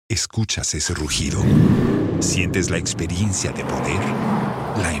¿Escuchas ese rugido? ¿Sientes la experiencia de poder?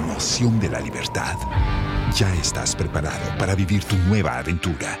 ¿La emoción de la libertad? Ya estás preparado para vivir tu nueva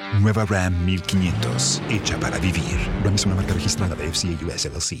aventura. Nueva Ram 1500, hecha para vivir. Ram es una marca registrada de FCA US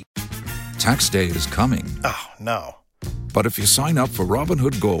LLC. Tax day is coming. Oh, no. But if you sign up for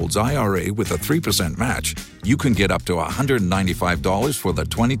Robinhood Gold's IRA with a 3% match, you can get up to $195 for the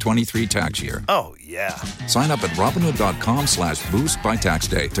 2023 tax year. Oh, yeah. Sign up at Robinhood.com/boost by tax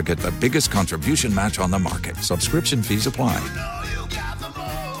day to get the biggest contribution match on the market. Subscription fees apply.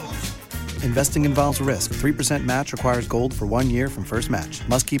 Investing involves risk. 3% match requires gold for 1 year from first match.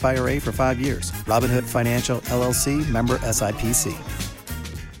 Must keep IRA for 5 years. Robinhood Financial, LLC, member SIPC.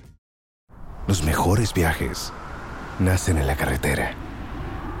 Los mejores viajes nacen en la carretera.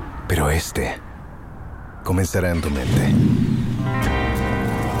 Pero este comenzará en tu mente.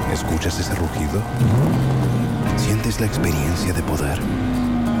 ¿Escuchas ese rugido? ¿Sientes la experiencia de poder?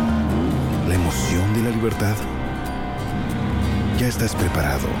 ¿La emoción de la libertad? Ya estás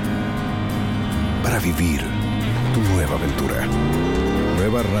preparado para vivir tu nueva aventura.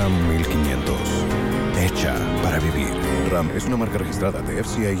 Nueva Ram 1500. Hecha para vivir. Ram es una marca registrada de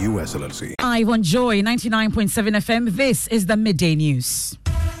FCA US LLC. Live on Joy 99.7 FM, this is the Midday News.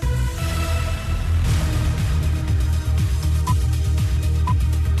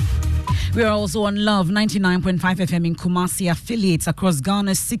 We are also on Love 99.5 FM in Kumasi, affiliates across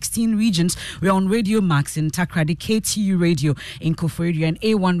Ghana's 16 regions. We are on Radio Max in Takrady, KTU Radio in Koforidua, and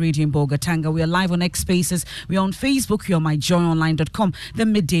A1 Radio in Bogatanga. We are live on X Spaces. We are on Facebook. We are on myjoyonline.com. The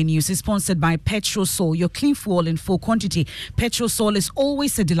Midday News is sponsored by Petrosol, your clean fuel in full quantity. Petrosol is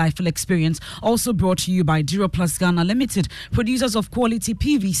always a delightful experience. Also brought to you by Duroplus Ghana Limited, producers of quality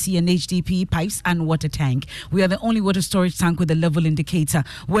PVC and HDPE pipes and water tank. We are the only water storage tank with a level indicator.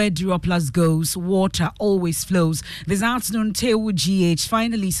 Where Duroplus goes, water always flows. This afternoon, TEWU-GH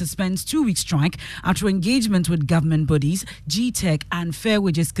finally suspends 2-week strike after engagement with government bodies, GTEC and Fair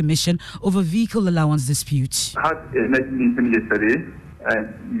Wages Commission over vehicle allowance dispute. I had a meeting yesterday,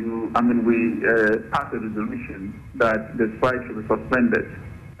 and we passed a resolution that the strike should be suspended.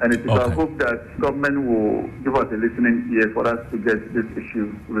 And it is our hope that government will give us a listening ear for us to get this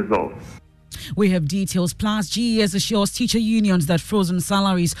issue resolved. We have details. Plus, GES assures teacher unions that frozen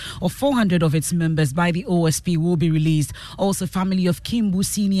salaries of 400 of its members by the OSP will be released. Also, family of Kimbu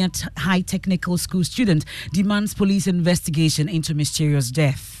Senior High Technical School student demands police investigation into mysterious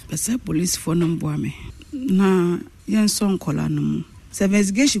death. Police phone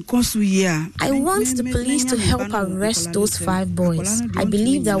I want the police to help arrest those 5 boys. I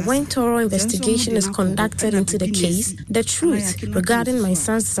believe that when thorough investigation is conducted into the case, the truth regarding my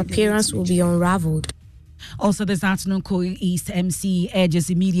son's disappearance will be unraveled. Also this afternoon, Koil East MC urges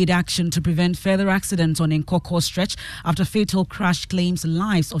immediate action to prevent further accidents on Nkoko stretch after fatal crash claims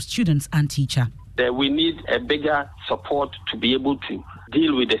lives of students and teacher. We need a bigger support to be able to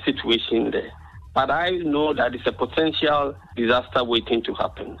deal with the situation there. But I know that it's a potential disaster waiting to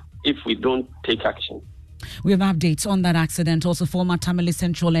happen if we don't take action. We have updates on that accident. Also, former Tamale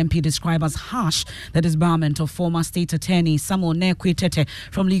Central MP described as harsh the disbarment of former State Attorney Samuel Nekwetete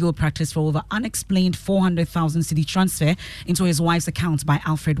from legal practice for over unexplained 400,000 cedi transfer into his wife's account by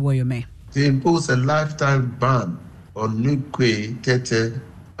Alfred Woyome. To impose a lifetime ban on Nekwetete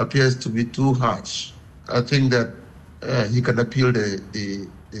appears to be too harsh. I think that he can appeal the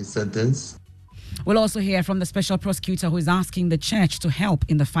sentence. We'll also hear from the special prosecutor who is asking the church to help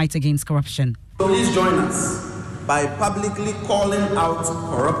in the fight against corruption. Please join us by publicly calling out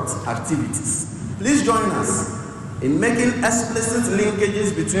corrupt activities. Please join us in making explicit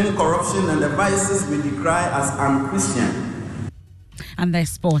linkages between corruption and the vices we decry as unchristian. And their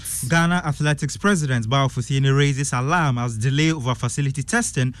sports. Ghana Athletics President Baofusini raises alarm as delay over facility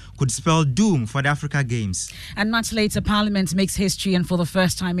testing could spell doom for the Africa Games. And much later, Parliament makes history, and for the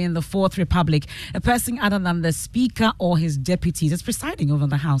first time in the Fourth Republic, a person other than the Speaker or his deputies is presiding over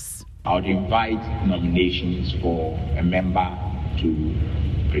the House. I would invite nominations for a member to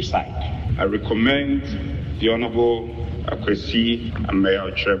preside. I recommend the Honourable Akwesi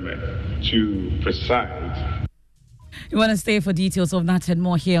Ameya Chairman to preside. You want to stay for details of that and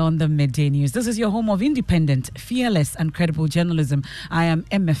more here on the Midday News. This is your home of independent, fearless and credible journalism. I am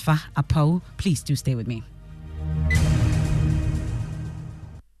Emefa Apau. Please do stay with me.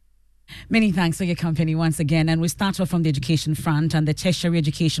 Many thanks for your company once again. And we start off from the education front. And the Tertiary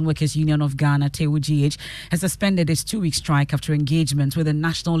Education Workers Union of Ghana, TEWU-GH, has suspended its 2-week strike after engagement with the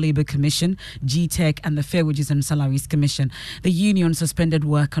National Labour Commission, GTEC, and the Fair Wages and Salaries Commission. The union suspended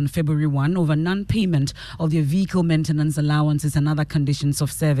work on February 1 over non-payment of their vehicle maintenance allowances and other conditions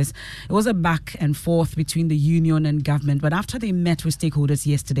of service. It was a back and forth between the union and government, but after they met with stakeholders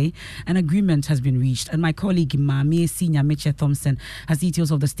yesterday, an agreement has been reached. And my colleague, Mamiesi Nyameche Thompson, has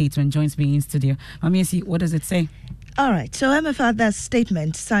details of the statement, joins me in studio. Mamiesi, what does it say? All right, so MFR's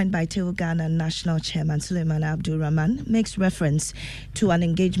statement signed by TEWU Ghana National Chairman Suleiman Abdul Rahman makes reference to an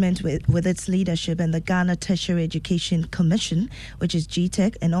engagement with its leadership and the Ghana Tertiary Education Commission, which is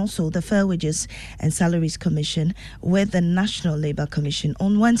GTEC, and also the Fair Wages and Salaries Commission with the National Labour Commission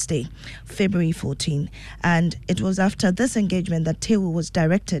on Wednesday, February 14. And it was after this engagement that TEWU was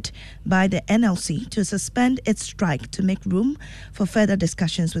directed by the NLC to suspend its strike to make room for further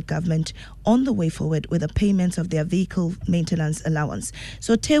discussions with government on the way forward with the payments of their vehicle maintenance allowance.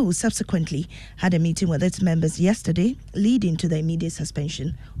 So TEWU subsequently had a meeting with its members yesterday, leading to the immediate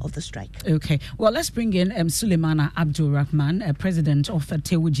suspension of the strike. Okay, well, let's bring in Suleimana Abdul Rahman, president of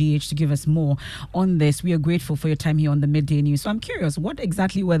TEWU-GH, to give us more on this. We are grateful for your time here on the Midday News. So I'm curious, what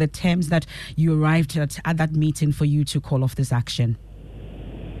exactly were the terms that you arrived at that meeting for you to call off this action?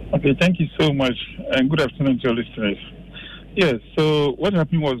 Okay, thank you so much, and good afternoon to your listeners. Yes, so what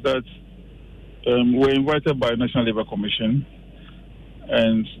happened was that we were invited by National Labour Commission,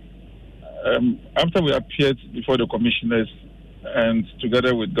 and after we appeared before the commissioners and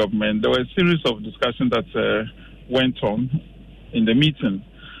together with government, there were a series of discussions that went on in the meeting,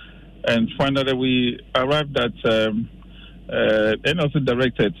 and finally we arrived at and also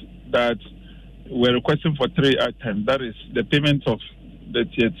directed that we're requesting for 3 items. That is the payment of the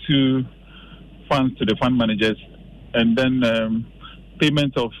Tier 2 funds to the fund managers, and then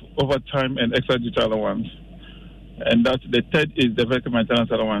payment of overtime and extra duty allowance, and that the third is the vehicle maintenance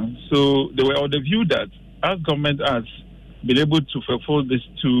allowance. So they were of the view that as government has been able to fulfill these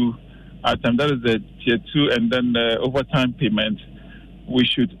 2 items, that is the Tier 2 and then the overtime payment, we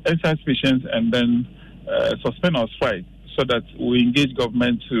should exercise patience and then suspend our strike so that we engage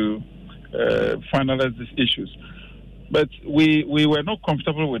government to finalize these issues. But we were not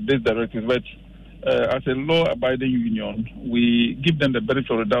comfortable with this directive, but as a law-abiding union, we give them the benefit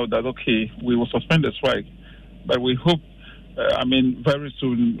of the doubt that, okay, we will suspend the strike, but we hope, very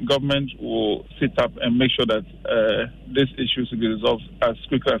soon, government will sit up and make sure that these issues will be resolved as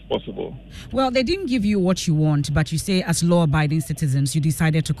quickly as possible. Well, they didn't give you what you want, but you say as law-abiding citizens, you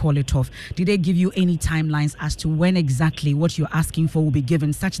decided to call it off. Did they give you any timelines as to when exactly what you're asking for will be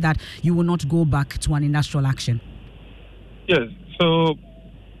given, such that you will not go back to an industrial action? Yes, so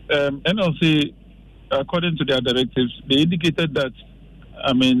NLC, according to their directives, they indicated that,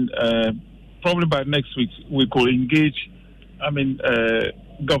 probably by next week, we could engage,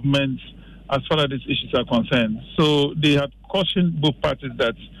 government as far as these issues are concerned. So they had cautioned both parties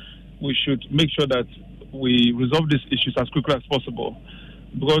that we should make sure that we resolve these issues as quickly as possible.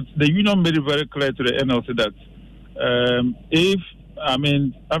 Because the union made it very clear to the NLC that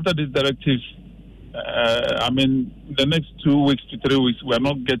after these directives, the next 2 weeks to 3 weeks, we are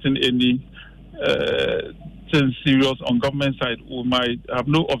not getting any things serious on government side, we might have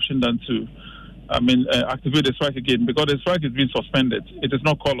no option than to activate the strike again, because the strike is being suspended. It is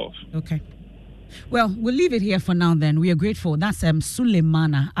not call off. Okay. Well, we'll leave it here for now then. We are grateful. That's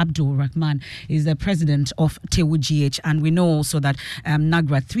Suleimana Abdul Rahman is the president of TEWU-GH, and we know also that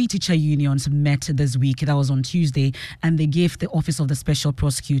NAGRA, 3 teacher unions met this week. That was on Tuesday, and they gave the Office of the Special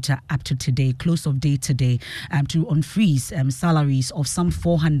Prosecutor up to today, close of day today, to unfreeze salaries of some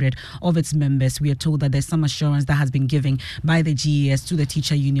 400 of its members. We are told that there's some assurance that has been given by the GES to the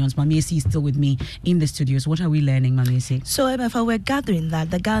teacher unions. Mamiesi is still with me in the studios. What are we learning, Mamiesi? So, MFA, we're gathering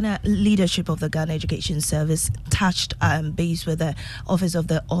that the Ghana leadership of the Ghana Education Service touched base with the Office of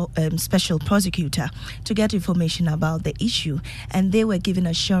the Special Prosecutor to get information about the issue, and they were given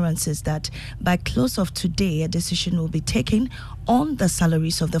assurances that by close of today a decision will be taken on the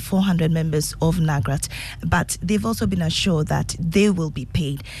salaries of the 400 members of NAGRAT, but they've also been assured that they will be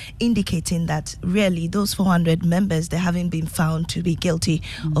paid, indicating that really those 400 members, they haven't been found to be guilty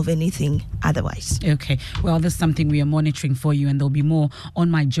of anything otherwise. Okay, well, this is something we are monitoring for you, and there'll be more on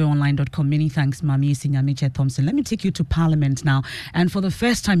myjoyonline.com. Many thanks, Mamiesi Nyameche Thompson. Let me take you to Parliament now, and for the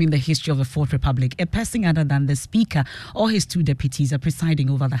first time in the history of the Fourth Republic, a person other than the Speaker or his 2 deputies are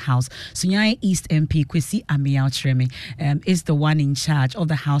presiding over the House. Sunyai East MP Kwesi Ameyaw-Kyereme is the one in charge of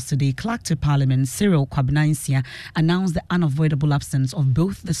the House today. Clerk to Parliament Cyril Kwabena-Nsia announced the unavoidable absence of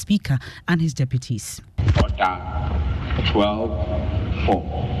both the Speaker and his deputies. Order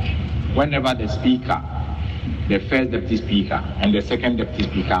 12-4. whenever the Speaker, the first Deputy Speaker, and the second Deputy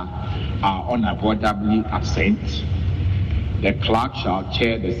Speaker are unavoidably absent, the clerk shall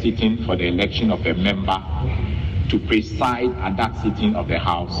chair the sitting for the election of a member to preside at that sitting of the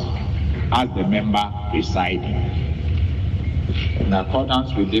House as the member presiding. In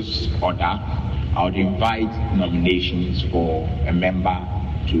accordance with this order, I would invite nominations for a member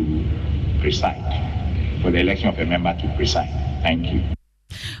to preside, for the election of a member to preside. Thank you.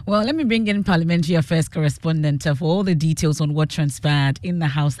 Well, let me bring in Parliamentary Affairs correspondent for all the details on what transpired in the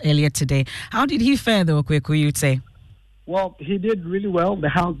House earlier today. How did he fare, though, Kweku, you'd say? Well, he did really well. The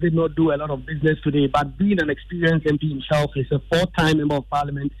House did not do a lot of business today, but being an experienced MP himself, he's a four-time member of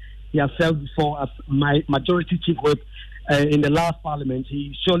Parliament. He has served before as my majority chief whip in the last Parliament.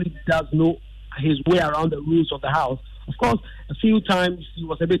 He surely does know his way around the rules of the House. Of course, a few times he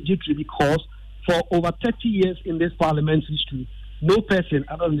was a bit jittery because for over 30 years in this Parliament's history, no person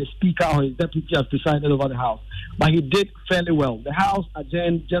other than the Speaker or his deputy has presided over the House. But he did fairly well. The House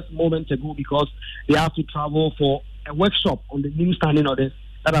adjourned just moments ago because they have to travel for a workshop on the new standing orders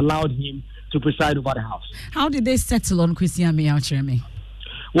that allowed him to preside over the House. How did they settle on Kwesi Ameyautreme?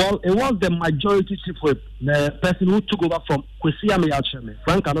 Well, it was the majority chief whip, the person who took over from Kwesi Ameyautreme,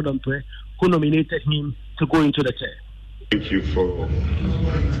 Frank Anodompwe, who nominated him to go into the chair. Thank you for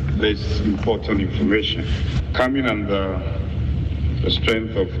this important information. Coming under the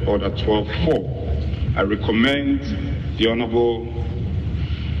strength of Order 12.4, I recommend the Honorable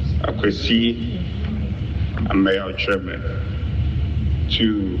Kwesi Ameyautreme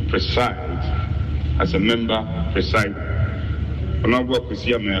to preside as a member presiding. Honorable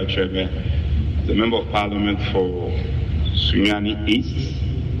Kwesi Ameyautreme is a member of Parliament for Sunyani East.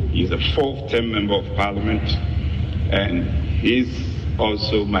 He is a fourth-term member of Parliament, and he is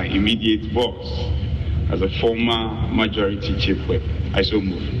also my immediate boss as a former majority chief whip. I so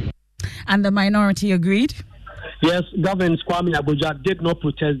move. And the minority agreed? Yes, Governor Kwame Abuja did not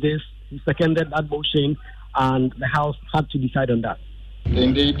protest this. He seconded that motion, and the House had to decide on that.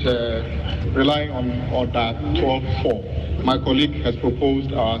 Indeed, relying on Order 12.4, my colleague has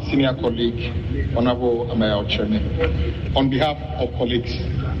proposed our senior colleague, Honorable Ameyautreme, on behalf of colleagues,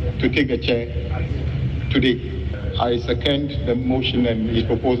 to take the chair today. I second the motion and his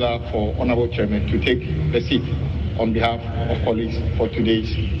proposal for Honorable Chairman to take the seat on behalf of colleagues for today's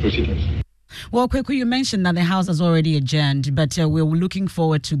proceedings. Well, Kweku, you mentioned that the House has already adjourned, but we're looking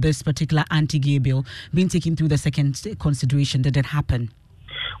forward to this particular anti-gay bill being taken through the second consideration. Did it happen?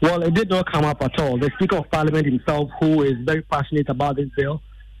 Well, it did not come up at all. The Speaker of Parliament himself, who is very passionate about this bill,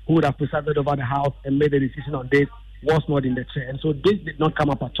 who would have presided over the House and made the decision on this, was not in the chair. And so this did not come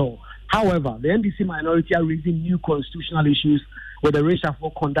up at all. However, the NDC minority are raising new constitutional issues with the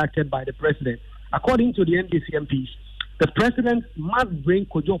reshuffle conducted by the President. According to the NDC MPs, the President must bring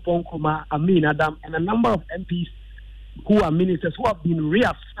Kojo Ponkroma, Amin Adam, and a number of MPs who are ministers who have been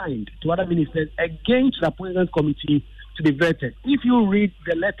reassigned to other ministers again to the Appointments Committee to be vetted. If you read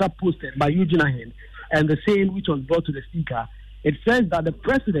the letter posted by Eugene Ahen and the same which was brought to the Speaker, it says that the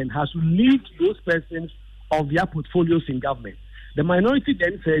President has relieved those persons of their portfolios in government. The minority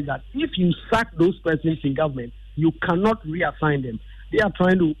then says that if you sack those persons in government, you cannot reassign them. They are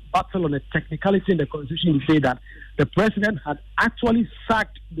trying to battle on a technicality in the Constitution to say that the President had actually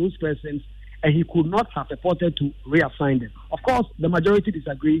sacked those persons and he could not have afforded to reassign them. Of course, the majority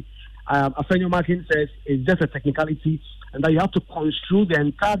disagree. Afenyo Martin says it's just a technicality and that you have to construe the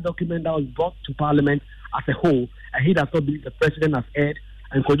entire document that was brought to Parliament as a whole, and he does not believe the President has erred,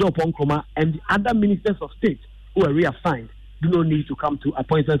 and Kojo Ponkroma and the other ministers of state who are reassigned do not need to come to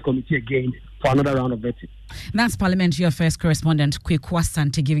Appointments Committee again for another round of vetting. That's Parliamentary Affairs correspondent Kweku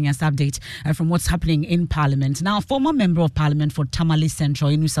Asante giving us update from what's happening in Parliament. Now, a former member of Parliament for Tamale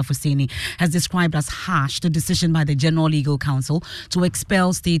Central, Inusa Fuseni, has described as harsh the decision by the General Legal Council to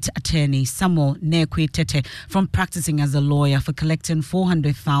expel State Attorney Samuel Nekwe Tete from practicing as a lawyer for collecting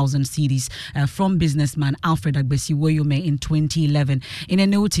 400,000 cedis from businessman Alfred Agbesi Woyome in 2011. In a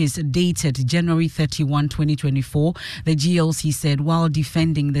notice dated January 31, 2024, the GLC said while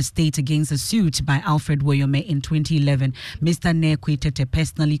defending the state against a suit by Alfred Woyome in 2011, Mr. Nekwe Tete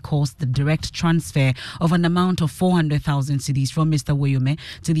personally caused the direct transfer of an amount of 400,000 cedis from Mr. Woyome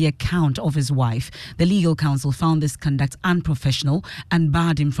to the account of his wife. The legal counsel found this conduct unprofessional and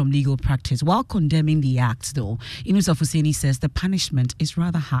barred him from legal practice. While condemning the act, though, Inusa Fuseni says the punishment is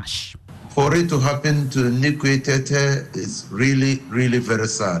rather harsh. For it to happen to Nekwe Tete is really, really very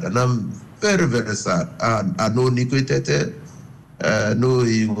sad. And I'm very, very sad. I know Nekwe Tete. No,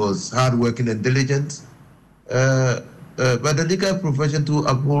 he was hardworking and diligent. But the legal profession too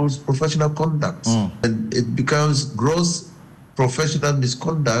upholds professional conduct. And it becomes gross professional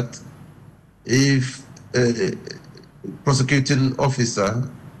misconduct if a prosecuting officer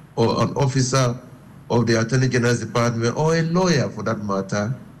or an officer of the Attorney General's Department or a lawyer for that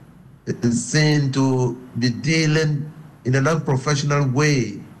matter is seen to be dealing in an unprofessional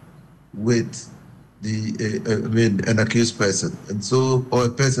way with an accused person, and so, or a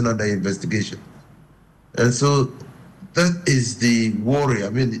person under investigation. And so that is the worry. I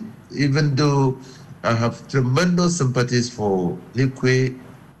mean, even though I have tremendous sympathies for Nikwe,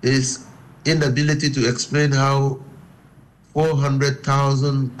 his inability to explain how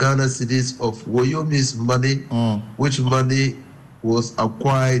 400,000 Ghana cedis of Woyomi's money, which money was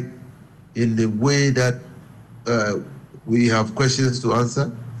acquired in the way that we have questions to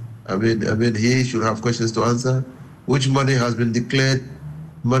answer. I mean, he should have questions to answer. Which money has been declared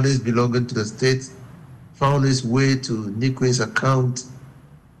monies belonging to the state, found its way to Nikwe's account,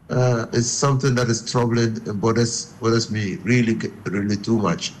 is something that is troubling and bothers me really too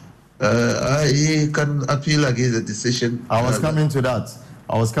much. He can appeal against the decision. I was coming to that.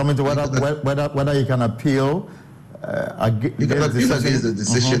 I was coming to whether he can appeal. He can appeal against the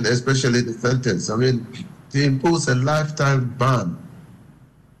decision, especially the sentence. I mean, to impose a lifetime ban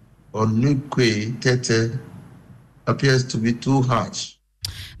on Nikwe Tete appears to be too harsh.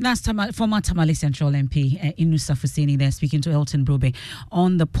 That's former Tamale Central MP Inusa Fuseni there speaking to Elton Brobe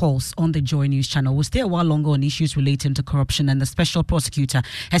on the Pulse on the Joy News channel. We'll stay a while longer on issues relating to corruption, and the special prosecutor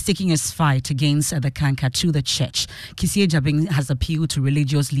has taken his fight against the canker to the church. Kisie Jabing has appealed to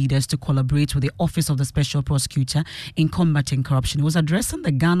religious leaders to collaborate with the Office of the Special Prosecutor in combating corruption. He was addressing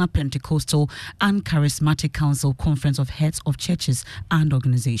the Ghana Pentecostal and Charismatic Council Conference of Heads of Churches and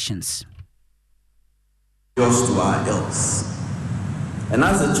Organizations. Yours to our ills. And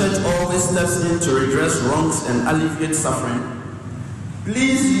as the church always steps in to redress wrongs and alleviate suffering,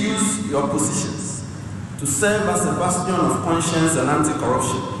 please use your positions to serve as a bastion of conscience and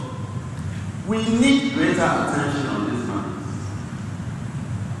anti-corruption. We need greater attention on this matter.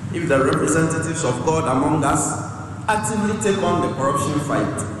 If the representatives of God among us actively take on the corruption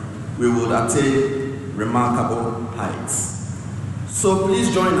fight, we will attain remarkable heights. So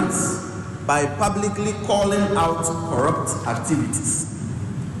please join us by publicly calling out corrupt activities.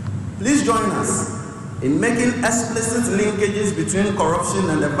 Please join us in making explicit linkages between corruption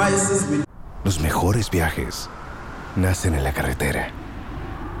and the vices we... Los mejores viajes nacen en la carretera,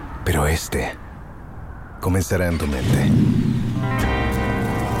 pero este comenzará en tu mente.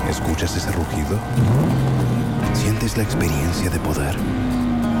 ¿Escuchas ese rugido? ¿Sientes la experiencia de poder?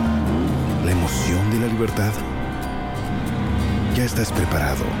 ¿La emoción de la libertad? Ya estás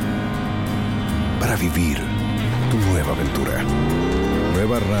preparado para vivir tu nueva aventura.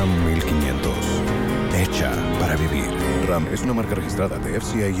 Nueva RAM 1500, hecha para vivir. RAM es una marca registrada de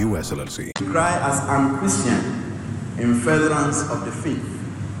FCI US LLC. Cry as unchristian in furtherance of the faith.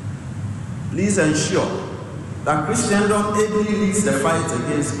 Please ensure that Christendom ably leads the fight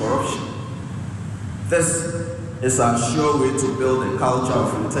against corruption. This is our sure way to build a culture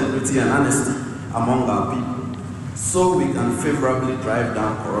of integrity and honesty among our people, so we can favorably drive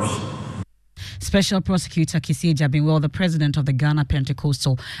down corruption. Special Prosecutor Kisie Jabing, the president of the Ghana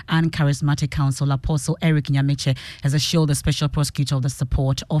Pentecostal and Charismatic Council, Apostle Eric Nyameche, has assured the special prosecutor of the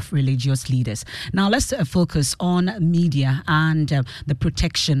support of religious leaders. Now, let's focus on media and the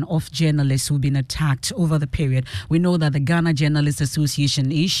protection of journalists who've been attacked over the period. We know that the Ghana Journalists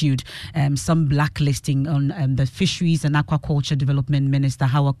Association issued some blacklisting on the Fisheries and Aquaculture Development Minister,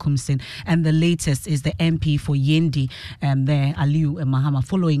 Hawa Kumsin, and the latest is the MP for Yendi, Aliu Mahama,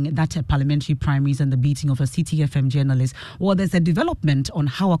 following that parliamentary primaries and the beating of a CTFM journalist. Well, there's a development on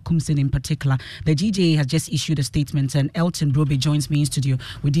Hawa Kumsin in particular. The GJA has just issued a statement, and Elton Brobe joins me in studio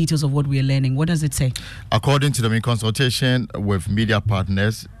with details of what we are learning. What does it say? According to them, in consultation with media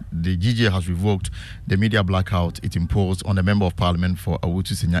partners, the GJA has revoked the media blackout it imposed on the Member of Parliament for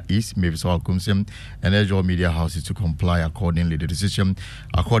Awutu Senya East, Mavis Hawa Kumsin, and urged all media houses to comply accordingly. The decision,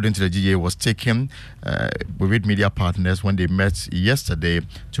 according to the GJA, was taken with media partners when they met yesterday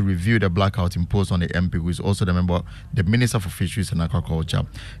to review the blackout imposed on the MP, who is also the Minister for Fisheries and Aquaculture.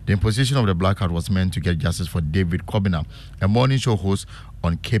 The imposition of the blackout was meant to get justice for David Kobina, a morning show host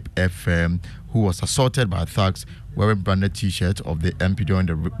on Cape FM, who was assaulted by thugs wearing branded T-shirts of the MP during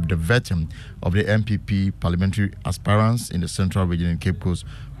the vetting of the MPP parliamentary aspirants in the Central Region in Cape Coast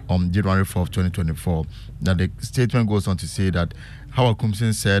on January 4th, 2024. Now, the statement goes on to say that Hawa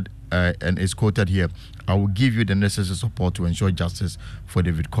Kumsin said, and is quoted here, "I will give you the necessary support to ensure justice for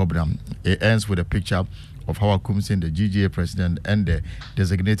David Kobina." It ends with a picture of Hawa Kumsin, the GGA president, and the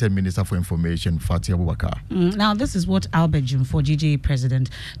designated Minister for Information, Fatia Abubakar. Now, this is what Albert Jumfo, GGA president,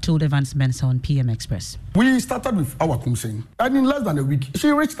 told Evans Mensah on PM Express. We started with Hawa Kumsin, and in less than a week, she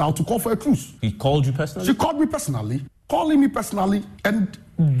reached out to call for a truce. He called you personally? She called me personally, calling me personally, and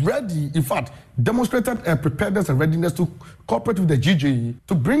ready, in fact, demonstrated a preparedness and readiness to cooperate with the GJE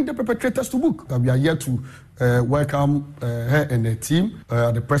to bring the perpetrators to book. We are here to welcome her and the team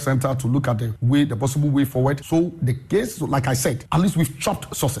at the press center to look at the possible way forward. So the case, like I said, at least we've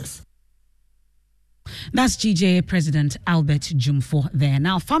chopped sources. That's GJA President Albert Jumfo there.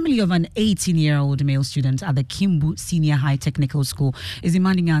 Now, family of an 18-year-old male student at the Kimbu Senior High Technical School is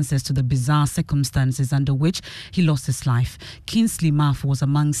demanding answers to the bizarre circumstances under which he lost his life. Kingsley Marf was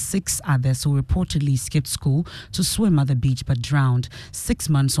among 6 others who reportedly skipped school to swim at the beach but drowned. 6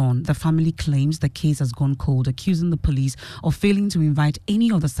 months on, the family claims the case has gone cold, accusing the police of failing to invite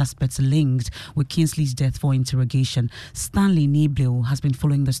any of the suspects linked with Kingsley's death for interrogation. Stanley Nibleu has been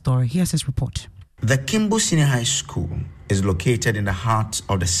following the story. Here's his report. The Kimbu Senior High School is located in the heart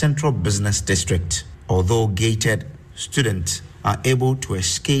of the Central Business District. Although gated, students are able to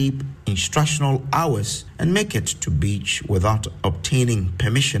escape instructional hours and make it to beach without obtaining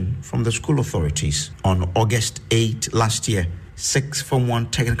permission from the school authorities. On August 8 last year, 6 Form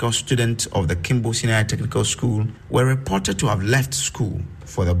 1 technical students of the Kimbu Senior High Technical School were reported to have left school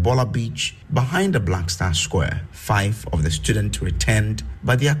for the Bola Beach behind the Black Star Square. 5 of the students returned,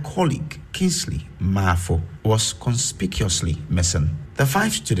 but their colleague, Kingsley Marfo, was conspicuously missing. The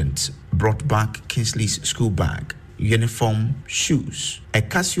 5 students brought back Kingsley's school bag, uniform, shoes, a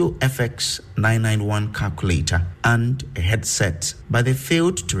Casio FX 991 calculator, and a headset, but they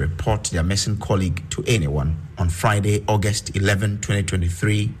failed to report their missing colleague to anyone. On Friday, August 11,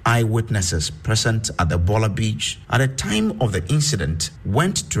 2023, eyewitnesses present at the Bola Beach at the time of the incident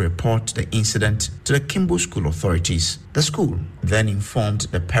went to report the incident to the Kimbu School authorities. The school then informed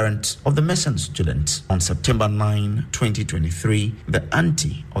the parents of the missing student. On September 9, 2023, the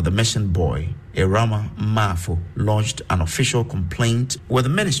auntie of the missing boy, Irama Mafo, lodged an official complaint with the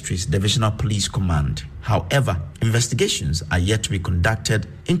ministry's Divisional Police Command. However, investigations are yet to be conducted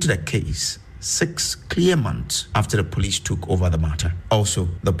into the case 6 clear months after the police took over the matter. Also,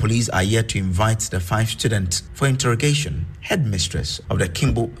 the police are yet to invite the 5 students for interrogation. Headmistress of the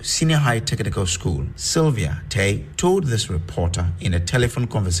Kimbu Senior High Technical School, Sylvia Tay, told this reporter in a telephone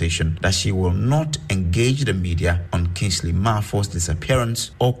conversation that she will not engage the media on Kingsley Marfo's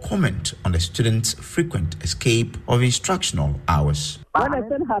disappearance or comment on the students' frequent escape of instructional hours. When the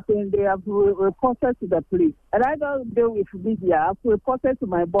thing happened, they have reported to the police. And I don't deal with media. I've reported to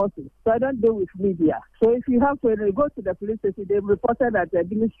my bosses. So I don't deal with media. So if you have to go to the police station, they've reported at the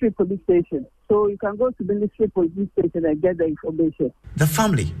ministry police station. So you can go to the ministry police station and get the information. The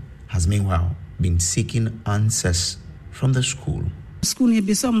family has meanwhile been seeking answers from the school. School ni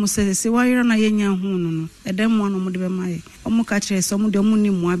bisa mo se wayira na yenya hu no edem mo no mo de be mai omo ka kire so mo de mo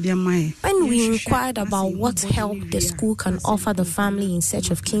ni mo abia mai. When we inquired about what help the school can offer the family in search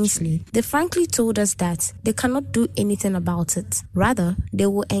of Kingsley, they frankly told us that they cannot do anything about it. Rather, they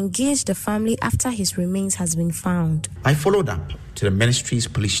will engage the family after his remains has been found. I followed up to the ministry's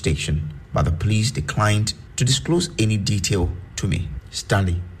police station, but the police declined to disclose any detail to me.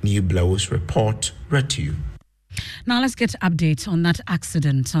 Stanley Niblau's report read to you. Now let's get updates on that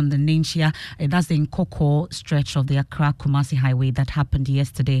accident on the Nanchia. That's the Nkoko stretch of the Accra-Kumasi Highway that happened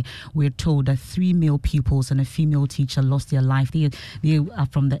yesterday. We're told that 3 male pupils and a female teacher lost their life. They are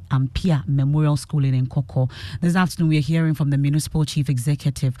from the Ampia Memorial School in Nkoko. This afternoon, we're hearing from the Municipal Chief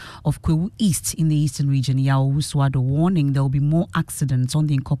Executive of TEWU East in the Eastern Region, Yao Wuswado, warning there will be more accidents on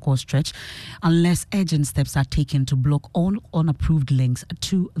the Nkoko stretch unless urgent steps are taken to block all unapproved links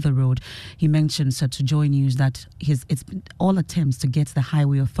to the road. He mentions to Joy News that it's been all attempts to get the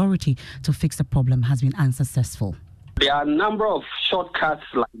Highway Authority to fix the problem has been unsuccessful. There are a number of shortcuts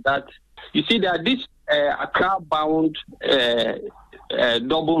like that. You see, there are this Accra-bound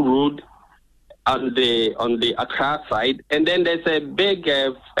double road on the Accra side, and then there's a big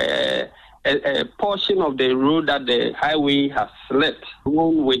a portion of the road that the highway has left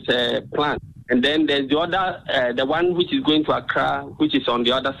with a plant. And then there's the other, the one which is going to Accra, which is on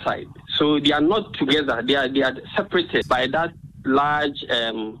the other side. So they are not together. They are separated by that large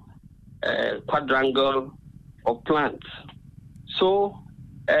quadrangle of plants. So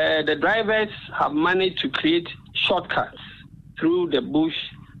the drivers have managed to create shortcuts through the bush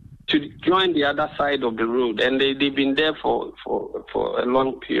to join the other side of the road, and they've been there for a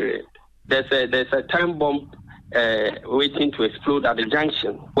long period. There's a time bomb waiting to explode at the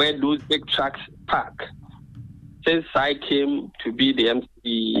junction where those big trucks park. Since I came to be the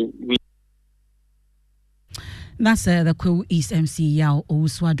MC, That's the TEWU East MC Yao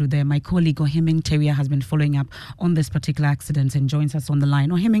Owusuado there. My colleague Ohiming Teria has been following up on this particular accident and joins us on the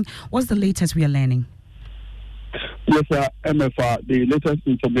line. Ohiming, what's the latest we are learning? Yes, MFR, the latest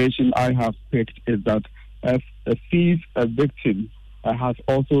information I have picked is that a thief, a victim, has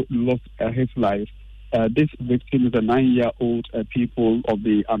also lost his life. This victim is a 9-year-old pupil of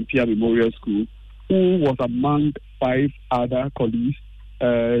the Ampia Memorial School who was among 5 other colleagues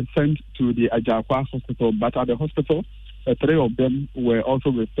sent to the Ajakwa Hospital, but at the hospital, 3 of them were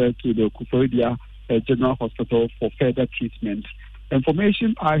also referred to the Kufuria General Hospital for further treatment.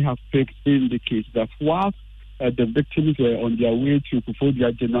 Information I have picked indicates that whilst the victims were on their way to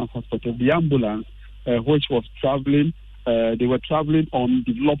Kufuria General Hospital, the ambulance, which was traveling, they were traveling on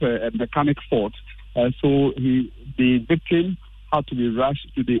a mechanic fault. So the victim had to be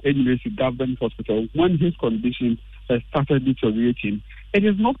rushed to the NUAC Government Hospital when his condition started deteriorating. It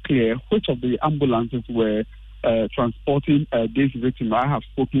is not clear which of the ambulances were transporting this victim. I have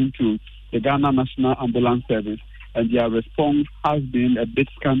spoken to the Ghana National Ambulance Service, and their response has been a bit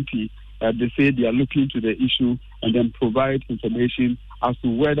scanty. They say they are looking into the issue and then provide information as to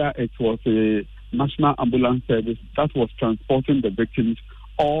whether it was a National Ambulance Service that was transporting the victims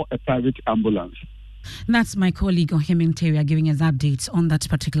or a private ambulance. That's my colleague Ohiming Teria giving us updates on that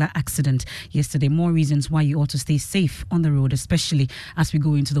particular accident yesterday. More reasons why you ought to stay safe on the road, especially as we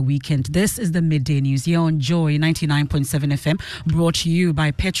go into the weekend. This is the Midday News here on Joy 99.7 FM, brought to you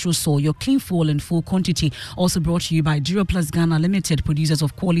by Petrosol, your clean fuel in full quantity. Also brought to you by Duraplus Ghana Limited, producers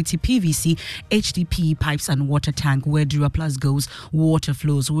of quality PVC, HDPE pipes and water tank. Where Duraplus goes, water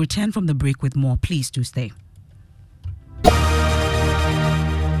flows. We'll return from the break with more. Please do stay.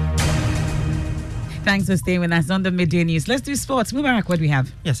 Thanks for staying with us on the Midday News. Let's do sports. Mubarak, what do we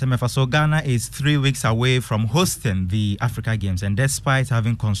have? Yes, MFA. So Ghana is 3 weeks away from hosting the Africa Games, and despite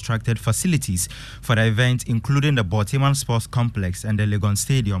having constructed facilities for the event, including the Botiman Sports Complex and the Legon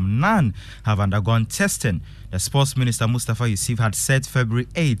Stadium, none have undergone testing. The Sports Minister Mustafa Yusuf had set February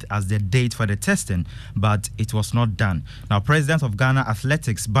 8th as the date for the testing, but it was not done. Now, President of Ghana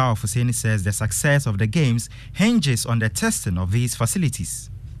Athletics, Bao Fuseni, says the success of the Games hinges on the testing of these facilities.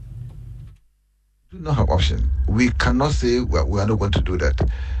 We do not have option. We cannot say we are not going to do that.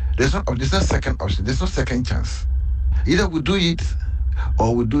 There's no second option. There's no second chance. Either we do it,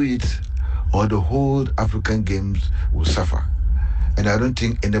 or the whole African Games will suffer. And I don't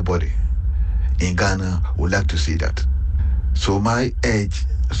think anybody in Ghana would like to see that. So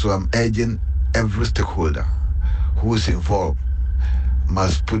I'm urging every stakeholder who is involved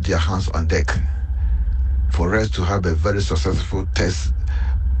must put their hands on deck for us to have a very successful test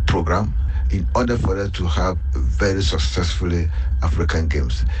program in order for us to have very successfully African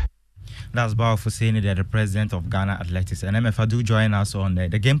Games. That's Bao Fuseni, the president of Ghana Athletics. And MFA, do join us on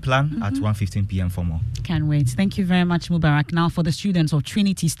the game plan at 1:15 p.m. for more. Can't wait. Thank you very much, Mubarak. Now, for the students of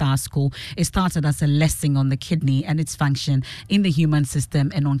Trinity Star School, it started as a lesson on the kidney and its function in the human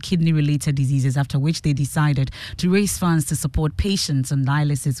system and on kidney-related diseases, after which they decided to raise funds to support patients on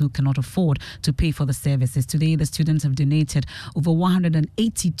dialysis who cannot afford to pay for the services. Today, the students have donated over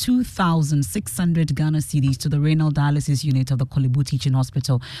 182,600 Ghana cedis to the renal dialysis unit of the Kolebu Teaching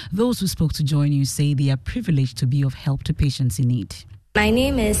Hospital. Those who spoke to Join You say they are privileged to be of help to patients in need. My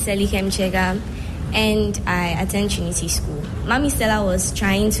name is Selikem Chega, and I attend Trinity School. Mami Stella was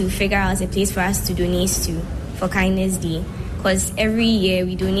trying to figure out a place for us to donate to for Kindness Day, because every year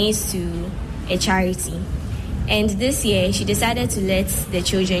we donate to a charity. And this year she decided to let the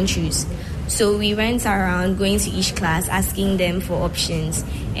children choose. So we went around going to each class asking them for options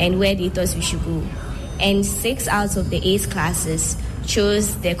and where they thought we should go. And 6 out of the 8 classes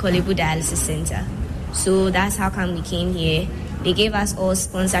chose the Kolebu Dialysis Center. So that's how come we came here. They gave us all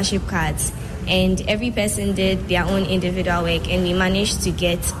sponsorship cards, and every person did their own individual work, and we managed to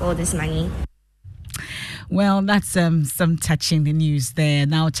get all this money. Well, that's some touching news there.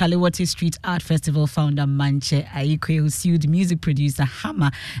 Now, Chaliwati Street Art Festival founder Manche Aikwe, who sued music producer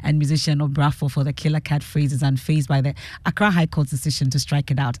Hammer and musician Obrafo for the Killer Cat phrases unfazed by the Accra High Court's decision to strike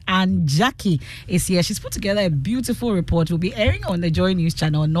it out. And Jackie is here. She's put together a beautiful report. We'll be airing on the Joy News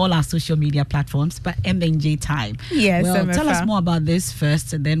channel on all our social media platforms, but MNJ time. Yes, well, tell us more about this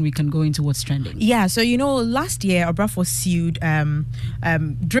first, and then we can go into what's trending. Yeah, so last year Obrafo sued.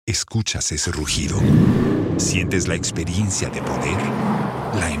 Escuchas ese rugido. Sientes la experiencia de poder,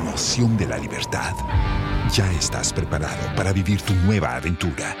 la emoción de la libertad. Ya estás preparado para vivir tu nueva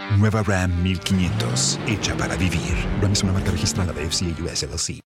aventura. Nueva Ram 1500, hecha para vivir. Ram es una marca registrada de FCA US LLC.